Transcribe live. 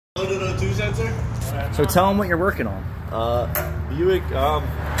O2 sensor? So tell them what you're working on. Buick, I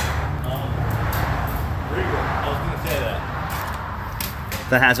was gonna say that.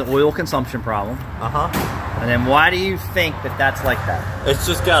 That has an oil consumption problem. And then why do you think that that's like that? It's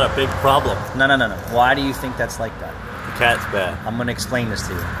just got a big problem. No. Why do you think that's like that? The cat's bad. I'm going to explain this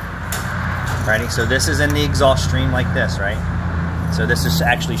to you. Ready? So this is in the exhaust stream like this, right? So this is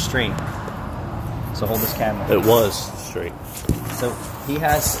actually straight. So hold this camera. It was straight. So he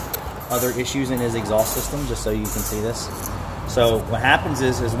has other issues in his exhaust system, just so you can see this. So what happens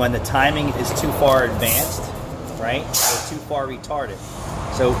is when the timing is too far advanced, right? Or too far retarded.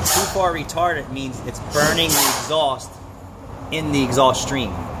 So too far retarded means it's burning the exhaust in the exhaust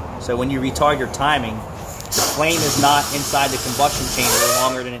stream. So when you retard your timing, the flame is not inside the combustion chamber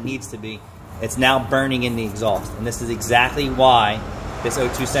longer than it needs to be. It's now burning in the exhaust. And this is exactly why this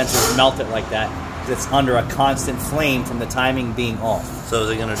O2 sensor is melted like that, because it's under a constant flame from the timing being off. So is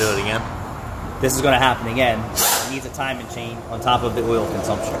it gonna do it again? This is going to happen again. It needs a timing chain on top of the oil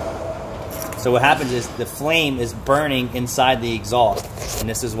consumption. So what happens is the flame is burning inside the exhaust, and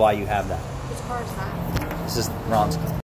this is why you have that. Which car is that? This is Ron's car.